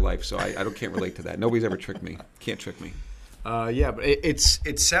tricked in my life, so I can't relate to that. Nobody's ever tricked me. Can't trick me. Yeah, but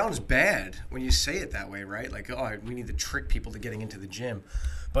it sounds bad when you say it that way, right? Like, oh, we need to trick people to getting into the gym.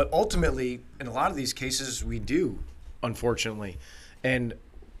 But ultimately, in a lot of these cases, we do, unfortunately. And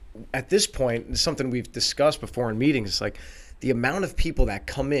at this point, it's something we've discussed before in meetings. It's like the amount of people that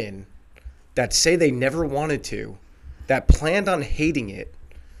come in that say they never wanted to, that planned on hating it,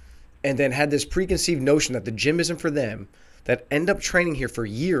 and then had this preconceived notion that the gym isn't for them, that end up training here for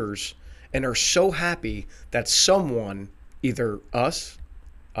years and are so happy that someone, either us,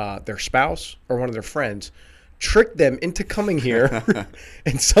 their spouse, or one of their friends, tricked them into coming here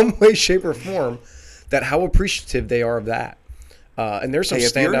in some way, shape, or form, that how appreciative they are of that. And there's some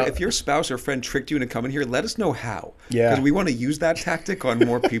standout. If your spouse or friend tricked you into coming here, let us know how. Yeah. Because we want to use that tactic on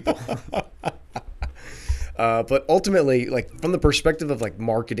more people. But ultimately, like from the perspective of like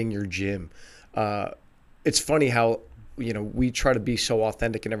marketing your gym, it's funny how, we try to be so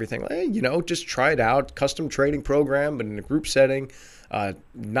authentic and everything. Like, hey, just try it out. Custom training program, but in a group setting,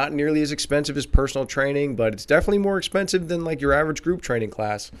 not nearly as expensive as personal training, but it's definitely more expensive than like your average group training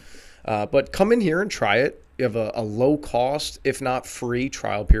class. But come in here and try it. You have a low cost, if not free,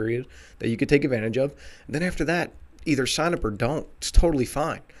 trial period that you could take advantage of. And then after that, either sign up or don't. It's totally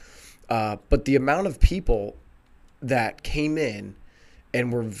fine. But the amount of people that came in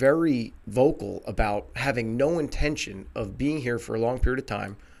and were very vocal about having no intention of being here for a long period of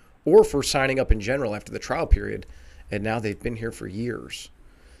time or for signing up in general after the trial period, and now they've been here for years.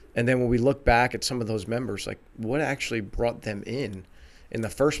 And then when we look back at some of those members, like what actually brought them in the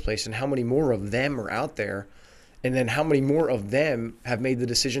first place, and how many more of them are out there, and then how many more of them have made the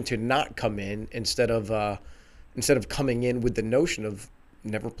decision to not come in instead of coming in with the notion of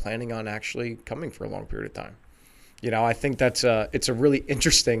never planning on actually coming for a long period of time. I think it's a really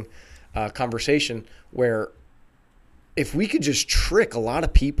interesting conversation where if we could just trick a lot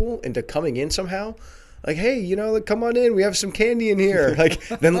of people into coming in somehow, like, hey, like, come on in, we have some candy in here, like,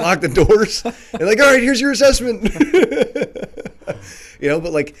 then lock the doors and like, all right, here's your assessment.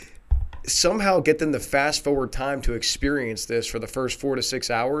 But like somehow get them to fast forward time to experience this for the first 4 to 6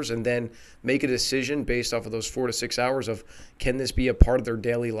 hours and then make a decision based off of those 4 to 6 hours of can this be a part of their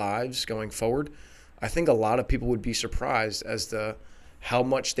daily lives going forward. I think a lot of people would be surprised as to how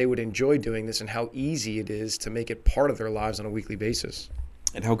much they would enjoy doing this and how easy it is to make it part of their lives on a weekly basis.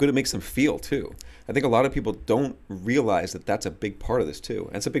 And how good it makes them feel, too. I think a lot of people don't realize that that's a big part of this, too.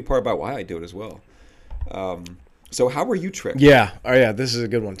 And it's a big part about why I do it as well. So how were you tricked? Yeah. Oh, yeah, this is a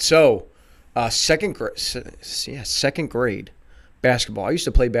good one. So second grade basketball. I used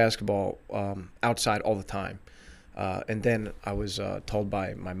to play basketball outside all the time. And then I was told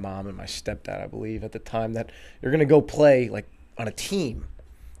by my mom and my stepdad, I believe, at the time that you're going to go play like on a team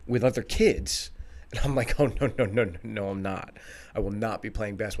with other kids. And I'm like, oh, no, I'm not. I will not be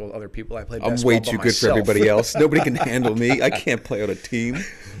playing basketball with other people. I play basketball I'm way too by good for myself. everybody else. Nobody can handle me. I can't play on a team.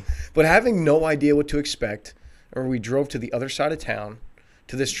 But having no idea what to expect, or we drove to the other side of town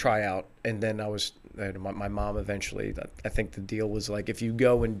to this tryout, and then my mom eventually, I think the deal was like, if you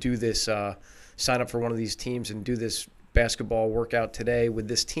go and do this, sign up for one of these teams and do this basketball workout today with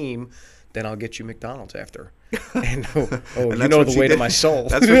this team, then I'll get you McDonald's after. And and you know the way to my soul.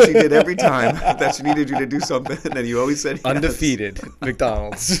 That's what she did every time that she needed you to do something, and you always said yes. Undefeated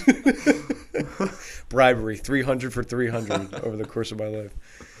McDonald's. Bribery, 300 for 300 over the course of my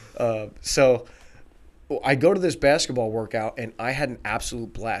life. So I go to this basketball workout, and I had an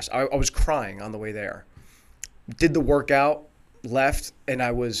absolute blast. I was crying on the way there. Did the workout, left, and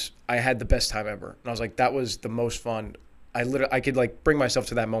I had the best time ever. And I was like, that was the most fun. I could like bring myself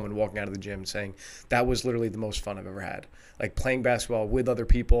to that moment walking out of the gym saying that was literally the most fun I've ever had. Like playing basketball with other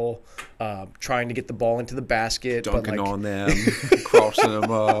people, trying to get the ball into the basket, dunking on them, crossing them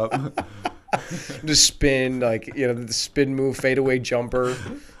up. Just spin, like, you know, the spin move, fadeaway jumper,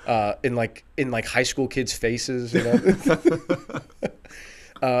 in high school kids' faces, you know.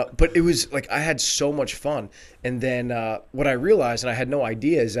 But it was like I had so much fun. And then what I realized, and I had no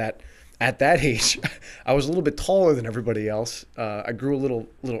idea, is that at that age, I was a little bit taller than everybody else. I grew a little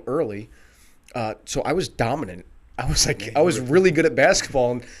early, so I was dominant. I was really good at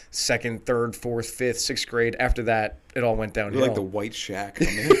basketball in second, third, fourth, fifth, sixth grade. After that, it all went downhill. You're like the white Shaq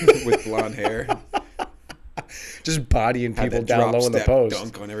with blonde hair. Just bodying people down low in the post.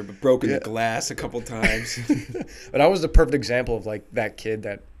 Dunk on everybody, broken the glass a couple times. But I was the perfect example of like that kid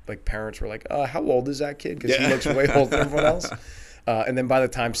that like parents were like, how old is that kid? Because he looks way older than everyone else. And then by the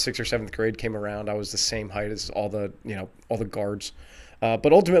time 6th or 7th grade came around, I was the same height as all the guards.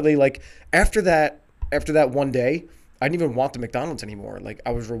 But ultimately, like after that one day, I didn't even want the McDonald's anymore. Like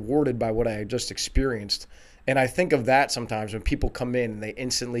I was rewarded by what I had just experienced. And I think of that sometimes when people come in and they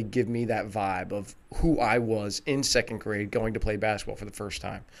instantly give me that vibe of who I was in 2nd grade going to play basketball for the first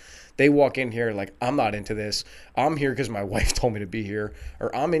time. They walk in here like, I'm not into this. I'm here because my wife told me to be here.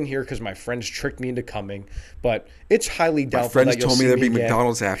 Or I'm in here because my friends tricked me into coming. But it's highly doubtful that you'll see me again. My friends told me there'd be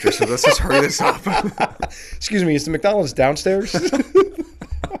McDonald's after, so let's just hurry this up. Excuse me, is the McDonald's downstairs?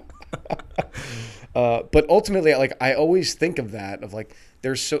 But ultimately, like I always think of that, of like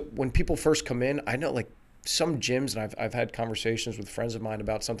when people first come in, I know like some gyms, and I've had conversations with friends of mine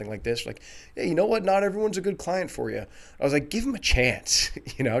about something like this, like, yeah, you know what? Not everyone's a good client for you. I was like, give them a chance,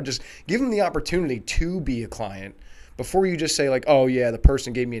 you know, just give them the opportunity to be a client before you just say like, oh yeah, the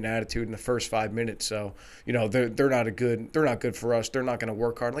person gave me an attitude in the first 5 minutes, so you know they're not good for us. They're not going to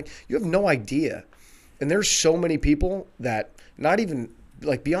work hard. Like you have no idea, and there's so many people that not even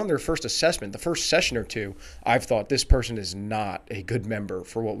like beyond their first assessment, the first session or two, I've thought this person is not a good member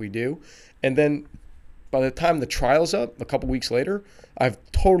for what we do, and then by the time the trial's up a couple weeks later, I've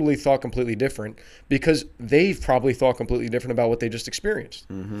totally thought completely different because they've probably thought completely different about what they just experienced.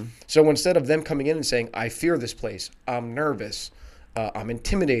 Mm-hmm. So instead of them coming in and saying, I fear this place, I'm nervous, I'm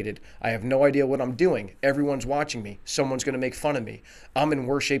intimidated, I have no idea what I'm doing, everyone's watching me, someone's going to make fun of me, I'm in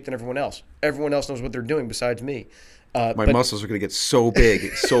worse shape than everyone else knows what they're doing besides me. My muscles are going to get so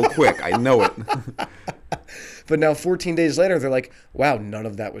big so quick, I know it. But now 14 days later, they're like, wow, none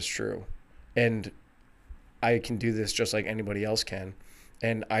of that was true. And I can do this just like anybody else can.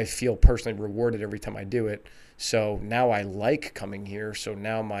 And I feel personally rewarded every time I do it. So now I like coming here. So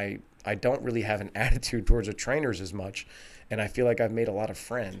now I don't really have an attitude towards the trainers as much. And I feel like I've made a lot of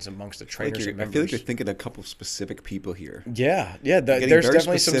friends amongst the trainers and members. I feel like you're thinking of a couple of specific people here. Yeah. There's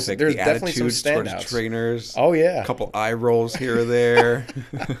definitely some standouts. Trainers. Oh yeah. A couple eye rolls here or there.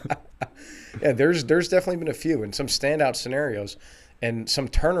 Yeah, there's definitely been a few and some standout scenarios. And some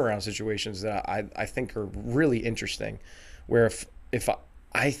turnaround situations that I think are really interesting, where if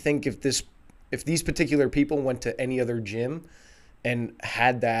these particular people went to any other gym and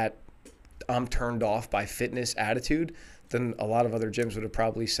had that I'm turned off by fitness attitude, then a lot of other gyms would have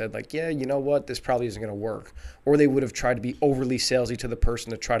probably said like, yeah, you know what, this probably isn't going to work. Or they would have tried to be overly salesy to the person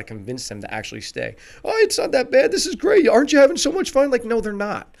to try to convince them to actually stay. Oh, it's not that bad. This is great. Aren't you having so much fun? Like, no, they're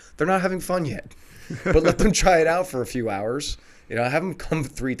not. They're not having fun yet. But let them try it out for a few hours. You know, have them come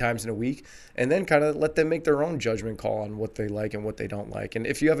 3 times in a week and then kind of let them make their own judgment call on what they like and what they don't like. And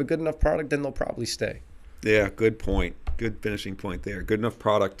if you have a good enough product, then they'll probably stay. Yeah, good point. Good finishing point there. Good enough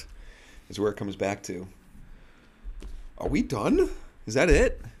product is where it comes back to. Are we done? Is that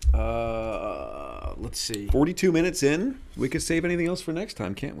it? Let's see. 42 minutes in. We could save anything else for next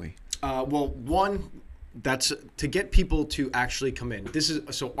time, can't we? Well, one, that's to get people to actually come in.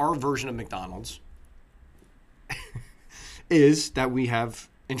 So our version of McDonald's is that we have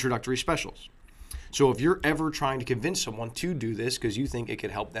introductory specials. So if you're ever trying to convince someone to do this because you think it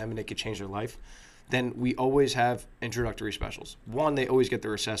could help them and it could change their life, then we always have introductory specials. One, they always get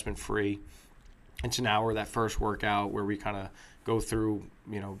their assessment free. It's an hour, that first workout, where we kind of go through,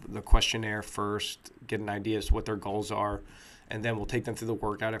 the questionnaire first, get an idea as to what their goals are, and then we'll take them through the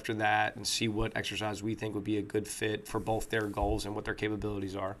workout after that and see what exercise we think would be a good fit for both their goals and what their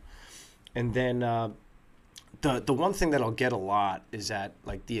capabilities are. And then the one thing that I'll get a lot is that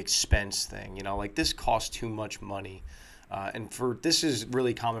like the expense thing, like this costs too much money. And this is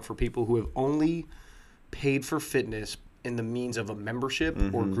really common for people who have only paid for fitness in the means of a membership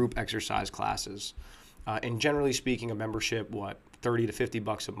or group exercise classes. And generally speaking, a membership, $30 to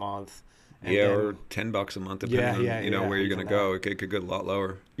 $50 a month. And yeah, then, or $10 a month, depending on where you're going to go. It could go a lot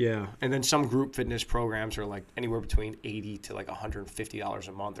lower. Yeah, and then some group fitness programs are like anywhere between $80 to like $150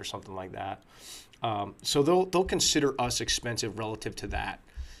 a month or something like that. So they'll consider us expensive relative to that,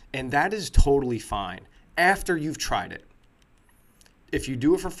 and that is totally fine after you've tried it. If you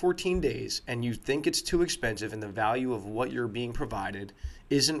do it for 14 days and you think it's too expensive and the value of what you're being provided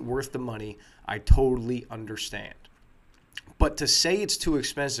isn't worth the money, I totally understand. But to say it's too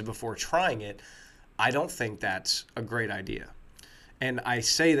expensive before trying it, I don't think that's a great idea. And I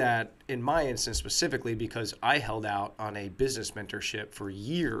say that in my instance specifically because I held out on a business mentorship for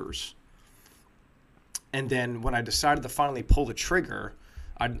years. And then when I decided to finally pull the trigger,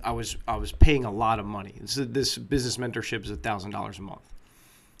 I was paying a lot of money. This business mentorship is $1,000 a month.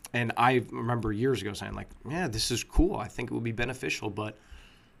 And I remember years ago saying like, yeah, this is cool. I think it would be beneficial, but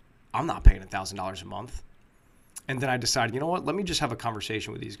I'm not paying $1,000 a month. And then I decided, you know what, let me just have a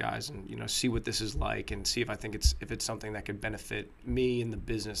conversation with these guys and, see what this is like and see if I think if it's something that could benefit me and the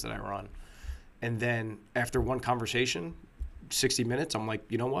business that I run. And then after one conversation, 60 minutes, I'm like,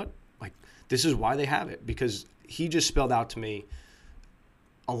 you know what, like this is why they have it, because he just spelled out to me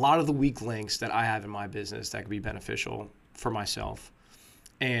a lot of the weak links that I have in my business that could be beneficial for myself.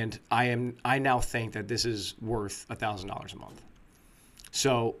 And I now think that this is worth $1,000 a month.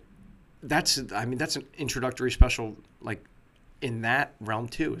 So that's an introductory special, like in that realm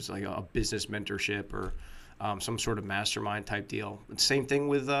too. It's like a business mentorship or some sort of mastermind type deal. Same thing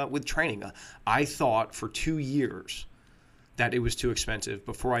with training. I thought for 2 years that it was too expensive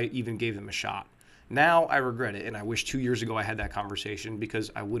before I even gave them a shot. Now I regret it, and I wish 2 years ago I had that conversation,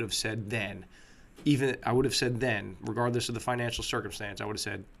 because I would have said then, regardless of the financial circumstance, I would have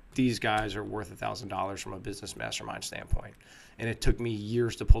said, these guys are worth $1,000 from a business mastermind standpoint. And it took me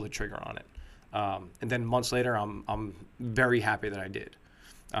years to pull the trigger on it. And then months later, I'm very happy that I did.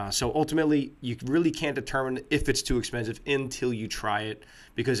 So ultimately, you really can't determine if it's too expensive until you try it,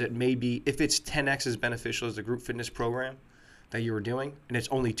 because it may be, if it's 10x as beneficial as the group fitness program that you were doing, and it's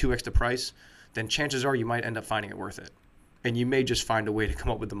only 2x the price, then chances are you might end up finding it worth it. And you may just find a way to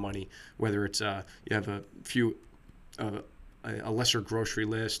come up with the money, whether it's you have a lesser grocery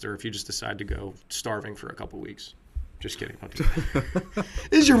list, or if you just decide to go starving for a couple weeks. Just kidding.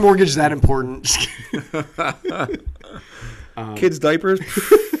 Is your mortgage that important? Kids' diapers?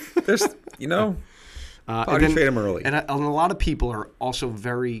 There's, probably trade them early. And a lot of people are also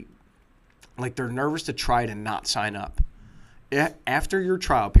very, like, they're nervous to try it and not sign up. After your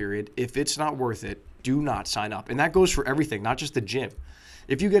trial period, if it's not worth it, do not sign up. And that goes for everything, not just the gym.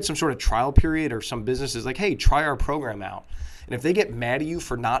 If you get some sort of trial period, or some businesses like, hey, try our program out, and if they get mad at you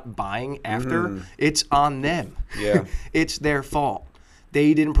for not buying after, it's on them. Yeah. It's their fault.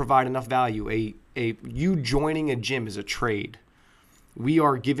 They didn't provide enough value. You joining a gym is a trade. We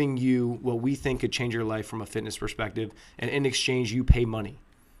are giving you what we think could change your life from a fitness perspective, and in exchange, you pay money.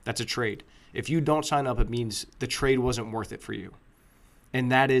 That's a trade. If you don't sign up, it means the trade wasn't worth it for you.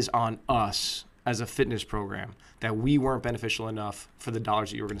 And that is on us as a fitness program, that we weren't beneficial enough for the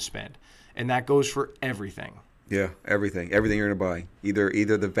dollars that you were going to spend. And that goes for everything. Yeah, everything you're going to buy.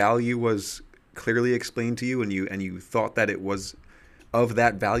 Either the value was clearly explained to you and you thought that it was of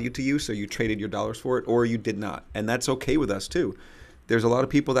that value to you, so you traded your dollars for it, or you did not. And that's okay with us too. There's a lot of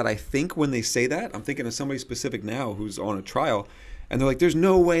people that I think when they say that, I'm thinking of somebody specific now who's on a trial, and they're like, there's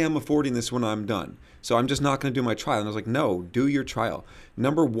no way I'm affording this when I'm done, so I'm just not going to do my trial. And I was like, no, do your trial.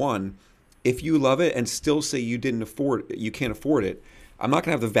 Number one, if you love it and still say you can't afford it, I'm not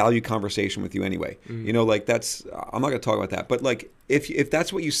going to have the value conversation with you anyway. I'm not going to talk about that. But like, if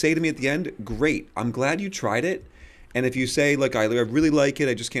that's what you say to me at the end, great. I'm glad you tried it. And if you say, like, I really like it,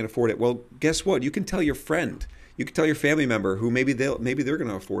 I just can't afford it, well, guess what? You can tell your friend. You can tell your family member who maybe they're going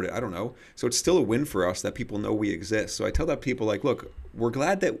to afford it. I don't know. So it's still a win for us that people know we exist. So I tell that people, like, look, we're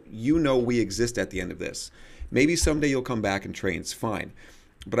glad that you know we exist at the end of this. Maybe someday you'll come back and train. It's fine.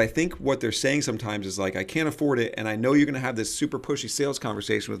 But I think what they're saying sometimes is like, I can't afford it, and I know you're going to have this super pushy sales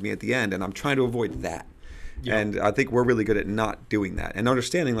conversation with me at the end, and I'm trying to avoid that. Yep. And I think we're really good at not doing that and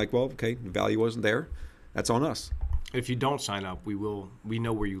understanding, like, well, okay, the value wasn't there. That's on us. If you don't sign up, we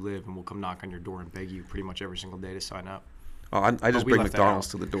know where you live, and we'll come knock on your door and beg you pretty much every single day to sign up. Oh, I just bring McDonald's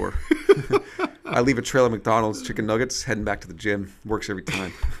to the door. I leave a trail of McDonald's chicken nuggets, heading back to the gym. Works every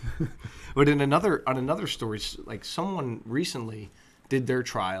time. But on another story, like, someone recently did their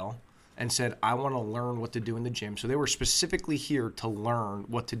trial and said, I want to learn what to do in the gym. So they were specifically here to learn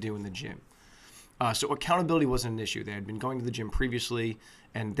what to do in the gym. So accountability wasn't an issue. They had been going to the gym previously,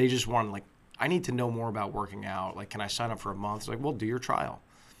 and they just wanted, like, I need to know more about working out. Like, can I sign up for a month? It's like, well, do your trial.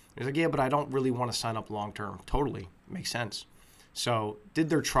 He's like, yeah, but I don't really want to sign up long term. Totally. Makes sense. So did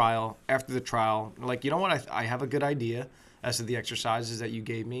their trial. After the trial, like, you know what? I have a good idea as to the exercises that you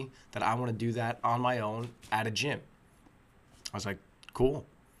gave me that I want to do that on my own at a gym. I was like, cool.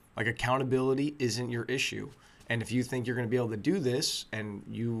 Like, accountability isn't your issue. And if you think you're going to be able to do this and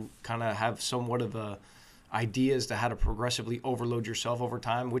you kind of have somewhat of a idea as to how to progressively overload yourself over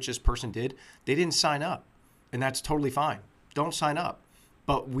time, which this person did, they didn't sign up. And that's totally fine. Don't sign up.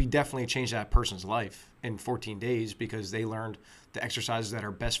 But we definitely changed that person's life in 14 days because they learned the exercises that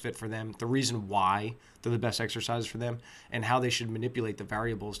are best fit for them, the reason why they're the best exercises for them, and how they should manipulate the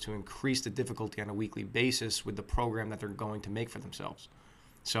variables to increase the difficulty on a weekly basis with the program that they're going to make for themselves.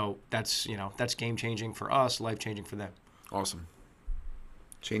 So that's game changing for us, life changing for them. Awesome.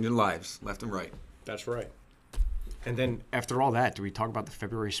 Changing lives left and right. That's right. And then after all that, do we talk about the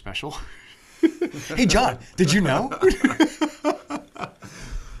February special? Hey, John, did you know?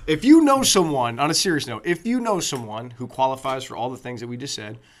 If you know someone, on a serious note, if you know someone who qualifies for all the things that we just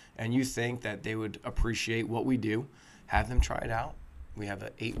said and you think that they would appreciate what we do, have them try it out. We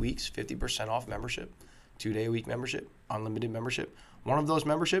have 8 weeks, 50% off membership, 2-day-a-week membership, unlimited membership. One of those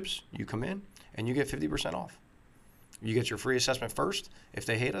memberships, you come in and you get 50% off. You get your free assessment first. If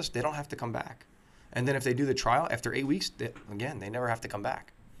they hate us, they don't have to come back. And then if they do the trial after 8 weeks, they never have to come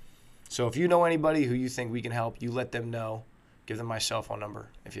back. So if you know anybody who you think we can help, you let them know. Give them my cell phone number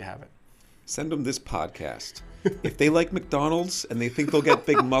if you have it. Send them this podcast. If they like McDonald's and they think they'll get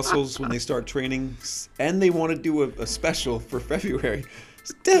big muscles when they start training and they want to do a special for February,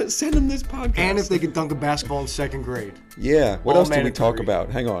 send them this podcast. And if they can dunk a basketball in 2nd grade. Yeah. What else did we talk about?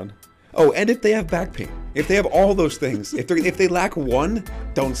 Hang on. Oh, and if they have back pain. If they have all those things. If they lack one,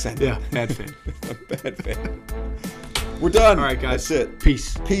 don't send them. Yeah, bad fit. Bad fit. We're done. All right, guys. That's it.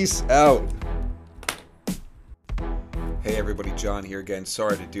 Peace. Peace out. Hey everybody, John here again.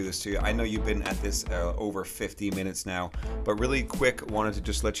 Sorry to do this to you. I know you've been at this over 50 minutes now, but really quick, wanted to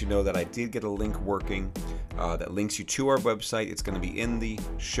just let you know that I did get a link working that links you to our website. It's going to be in the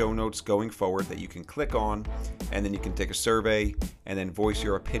show notes going forward that you can click on, and then you can take a survey and then voice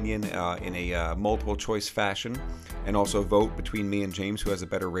your opinion in a multiple choice fashion, and also vote between me and James, who has a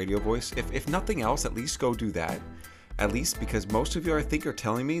better radio voice. If nothing else, at least go do that. At least because most of you, I think, are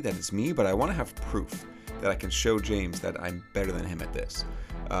telling me that it's me, but I want to have proof that I can show James that I'm better than him at this,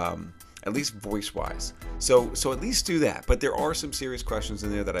 at least voice-wise. So at least do that. But there are some serious questions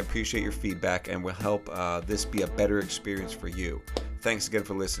in there that I appreciate your feedback and will help this be a better experience for you. Thanks again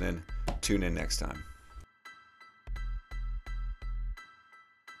for listening. Tune in next time.